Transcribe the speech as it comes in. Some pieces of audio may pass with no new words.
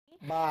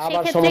বা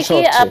আবার সমস্যা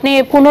হচ্ছে। আপনি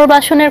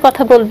পুনর্বাসনের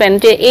কথা বলবেন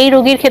যে এই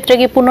রোগীর ক্ষেত্রে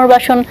কি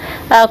পুনর্বাসন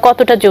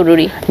কতটা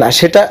জরুরি? না,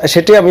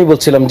 সেটাই আমি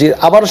বলছিলাম যে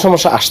আবার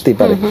সমস্যা আসতেই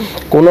পারে,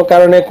 কোনো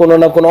কারণে কোনো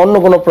না কোনো অন্য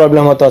কোনো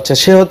প্রবলেম হয়তো আছে,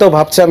 সে হয়তো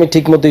ভাবছে আমি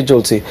ঠিক মতোই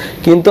চলছি,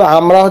 কিন্তু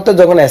আমরা হয়তো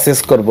যখন অ্যাসেস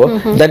করব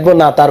দেখবো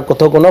না তার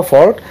কোথাও কোনো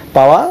ফল্ট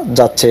পাওয়া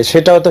যাচ্ছে,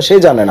 সেটা হয়তো সে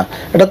জানে না,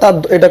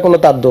 এটা কোনো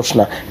তার দোষ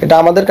না। এটা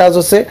আমাদের কাজ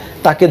হচ্ছে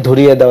তাকে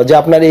ধরিয়ে দেওয়া যে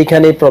আপনার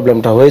এইখানে এই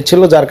প্রবলেমটা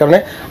হয়েছিল, যার কারণে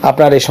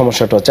আপনার এই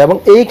সমস্যাটা হচ্ছে। এবং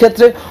এই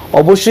ক্ষেত্রে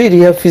অবশ্যই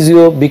রিহ্যাব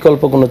ফিজিও বিকল্প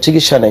কোনো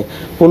চিকিৎসা নেই।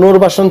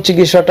 পুনর্বাসন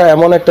চিকিৎসাটা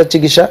এমন একটা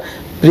চিকিৎসা,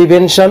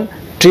 প্রিভেনশন,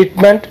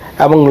 ট্রিটমেন্ট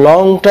এবং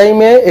লং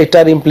টাইমে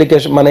এটার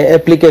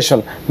অ্যাপ্লিকেশন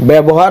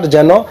ব্যবহার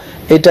যেন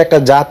এটা একটা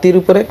জাতির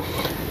উপরে,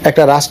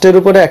 একটা রাষ্ট্রের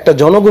উপরে, একটা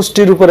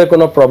জনগোষ্ঠীর উপরে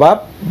কোনো প্রভাব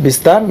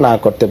বিস্তার না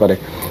করতে পারে।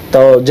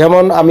 তো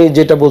যেমন আমি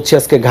যেটা বলছি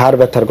আজকে ঘাড়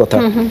ব্যথার কথা,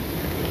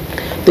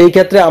 তো এই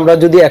ক্ষেত্রে আমরা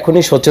যদি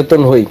এখনই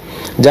সচেতন হই,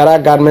 যারা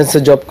গার্মেন্টসে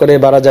জব করে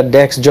বা যারা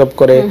ডেস্ক জব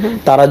করে,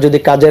 তারা যদি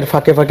কাজের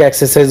ফাঁকে ফাঁকে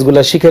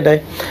এক্সারসাইজগুলো শিখে নেয়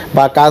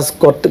বা কাজ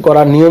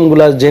করার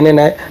নিয়মগুলো জেনে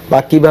নেয় বা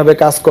কিভাবে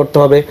কাজ করতে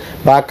হবে,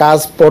 বা কাজ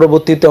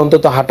পরবর্তীতে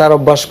অন্তত হাঁটার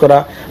অভ্যাস করা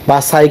বা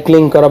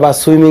সাইক্লিং করা বা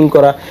সুইমিং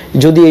করা,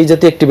 যদি এই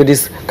জাতীয়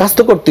অ্যাক্টিভিটিস, কাজ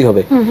তো করতেই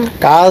হবে।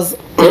 কাজ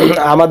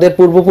আমাদের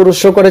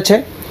পূর্বপুরুষও করেছে,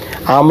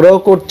 আমরাও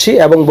করছি,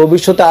 এবং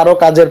ভবিষ্যতে আরো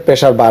কাজের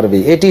প্রেশার বাড়বে,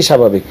 এটি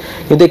স্বাভাবিক।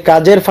 কিন্তু এই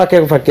কাজের ফাঁকে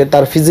ফাঁকে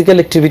তার ফিজিক্যাল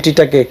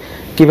অ্যাক্টিভিটিটাকে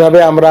কিভাবে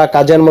আমরা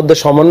কাজের মধ্যে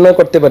সমন্বয়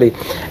করতে পারি,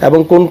 এবং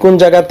কোন কোন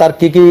জায়গায় তার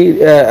কি কি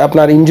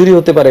আপনার ইনজুরি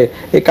হতে পারে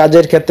এই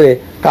কাজের ক্ষেত্রে,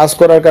 কাজ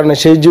করার কারণে,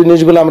 সেই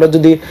জিনিসগুলো আমরা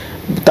যদি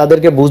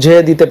তাদেরকে বুঝিয়ে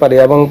দিতে পারি,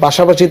 এবং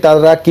পাশাপাশি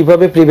তারা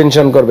কিভাবে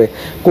প্রিভেনশন করবে,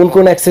 কোন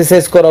কোন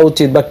এক্সারসাইজ করা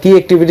উচিত বা কি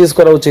অ্যাক্টিভিটিস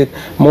করা উচিত,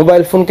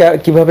 মোবাইল ফোন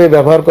কিভাবে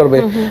ব্যবহার করবে,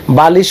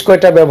 বালিশ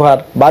কয়টা ব্যবহার,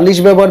 বালিশ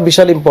ব্যবহার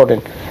বিশাল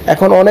ইম্পর্টেন্ট।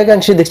 এখন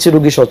অনেকাংশে দেখছি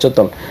রোগী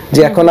সচেতন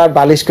যে এখন আর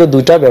বালিশকে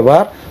দুইটা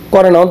ব্যবহার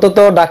করে না, অন্তত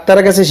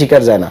ডাক্তারের কাছে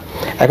শিকার যায় না।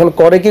 এখন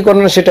করে কি করে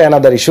না সেটা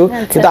অ্যানাদার ইস্যু,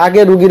 কিন্তু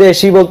আগে রোগীরা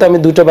এসেই বলতে আমি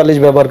দুটো বালিশ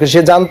ব্যবহার করি,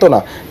 সে জানতো না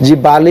যে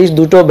বালিশ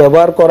দুটো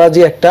ব্যবহার করা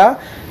যে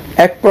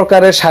এক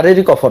প্রকারের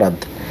শারীরিক অপরাধ।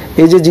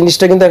 এই যে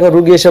জিনিসটা কিন্তু এখন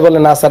রোগী এসে বলে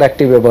না স্যার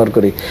একটি ব্যবহার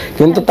করি,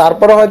 কিন্তু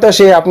তারপরে হয়তো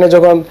সে, আপনি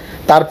যখন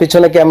তার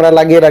পিছনে ক্যামেরা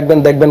লাগিয়ে রাখবেন,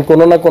 দেখবেন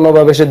কোনো না কোনো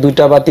ভাবে সে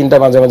দুইটা বা তিনটা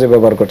মাঝে মাঝে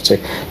ব্যবহার করছে।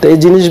 তো এই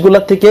জিনিসগুলা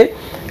থেকে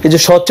এই যে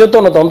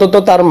সচেতনতা, অন্তত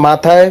তার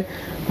মাথায়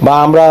বা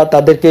আমরা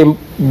তাদেরকে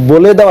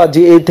বলে দেওয়া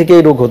যে এই থেকে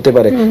এই রোগ হতে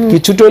পারে,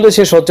 কিছুটা হলে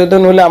সে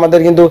সচেতন হলে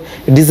আমাদের কিন্তু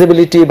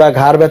ডিসেবিলিটি বা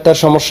ঘাড় ব্যথার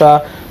সমস্যা,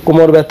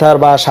 কোমর ব্যথার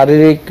বা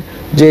শারীরিক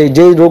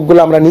যে রোগগুলো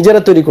আমরা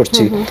নিজেরা তৈরি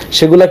করছি,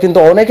 সেগুলা কিন্তু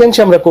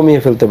অনেকাংশে আমরা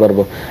কমিয়ে ফেলতে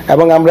পারবো,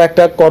 এবং আমরা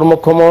একটা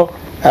কর্মক্ষম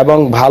এবং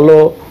ভালো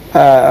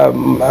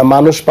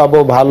মানুষ পাবো,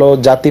 ভালো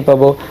জাতি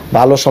পাবো,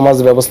 ভালো সমাজ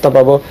ব্যবস্থা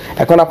পাবো।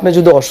 এখন আপনি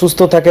যদি অসুস্থ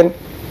থাকেন,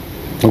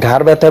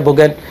 ঘাড় ব্যথায়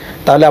ভোগেন,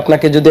 তাহলে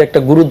আপনাকে যদি একটা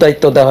গুরু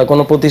দায়িত্ব দেওয়া হয়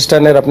কোনো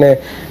প্রতিষ্ঠানের, আপনি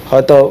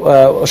হয়তো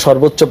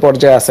সর্বোচ্চ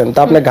পর্যায়ে আছেন, তা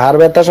আপনি ঘাড়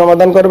ব্যথা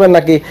সমাধান করবেন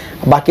নাকি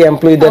বাকি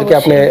এমপ্লয়িদেরকে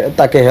আপনি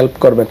তাকে হেল্প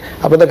করবেন?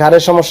 আপনাদের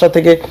ঘাড়ের সমস্যা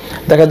থেকে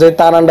দেখা যায়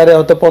তার আন্ডারে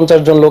হয়তো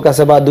 50 জন লোক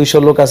আছে বা 200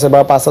 লোক আছে বা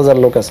 5000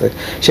 লোক আছে,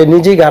 সে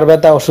নিজেই ঘাড়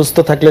ব্যথা অসুস্থ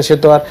থাকলে সে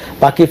তো আর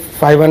বাকি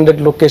 500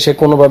 লোককে সে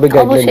কোনোভাবে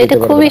গাইডলাইন দিতে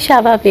পারবে না। খুবই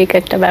স্বাভাবিক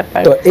একটা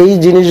ব্যাপার। তো এই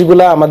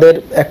জিনিসগুলা আমাদের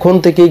এখন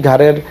থেকেই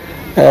ঘাড়ের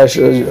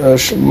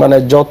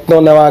যত্ন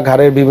নেওয়া,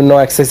 ঘাড়ের বিভিন্ন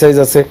এক্সারসাইজ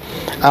আছে,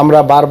 আমরা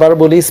বারবার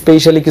বলি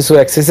স্পেশালি কিছু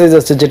এক্সারসাইজ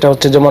আছে, যেটা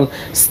হচ্ছে যেমন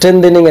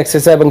স্ট্রেনথেনিং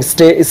এক্সারসাইজ এবং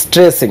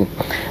স্ট্রেসিং,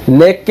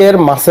 নেকের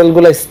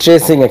মাসেলগুলা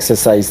স্ট্রেসিং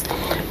এক্সারসাইজ,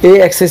 এই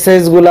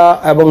এক্সারসাইজগুলা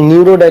এবং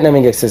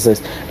নিউরোডাইনামিক এক্সারসাইজ,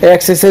 এই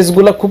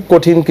এক্সারসাইজগুলা খুব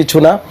কঠিন কিছু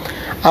না।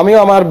 আমিও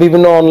আমার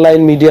বিভিন্ন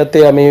অনলাইন মিডিয়াতে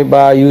আমি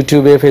বা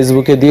ইউটিউবে,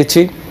 ফেসবুকে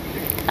দিয়েছি।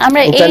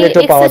 আমরা এই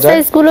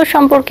এক্সারসাইজগুলো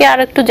সম্পর্কে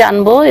আরেকটু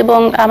জানবো, এবং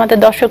আমাদের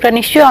দর্শকরা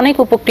নিশ্চয়ই অনেক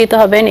উপকৃত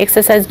হবেন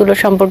এক্সারসাইজগুলো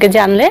সম্পর্কে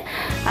জানলে।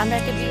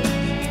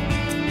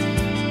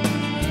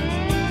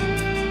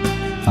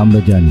 আমরা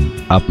জানি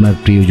আপনার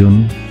প্রিয়জন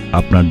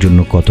আপনার জন্য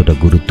কতটা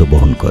গুরুত্ব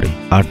বহন করে,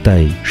 আর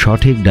তাই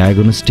সঠিক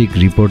ডায়াগনস্টিক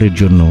রিপোর্টের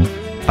জন্য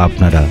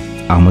আপনারা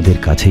আমাদের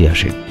কাছেই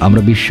আসেন।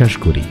 আমরা বিশ্বাস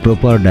করি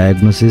প্রপার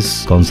ডায়াগনোসিস,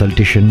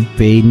 কনসালটেশন,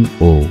 পেইন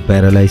ও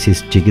প্যারালাইসিস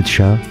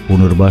চিকিৎসা,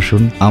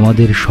 পুনর্বাসন,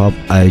 আমাদের সব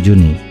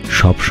আয়োজনই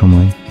সব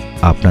সময়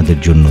আপনাদের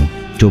জন্য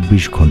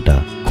 24 ঘন্টা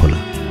খোলা।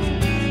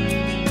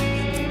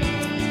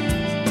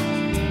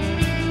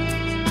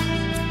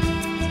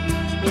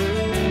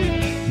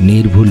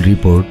 নির্ভুল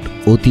রিপোর্ট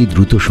অতি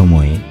দ্রুত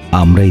সময়ে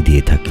আমরাই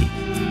দিয়ে থাকি।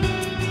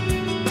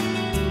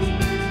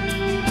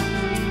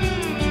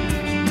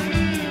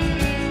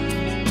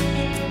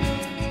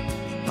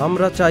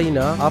 আমরা চাই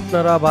না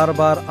আপনারা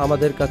বারবার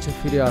আমাদের কাছে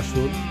ফিরে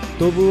আসুন,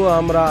 তবুও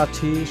আমরা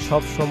আছি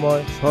সব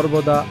সময়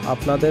সর্বদা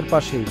আপনাদের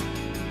পাশেই।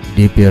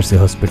 DPRC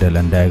hospital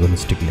and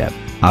diagnostic lab,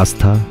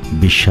 আস্থা,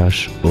 বিশ্বাস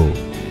ও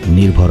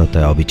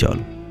নির্ভরতায় অবিচল।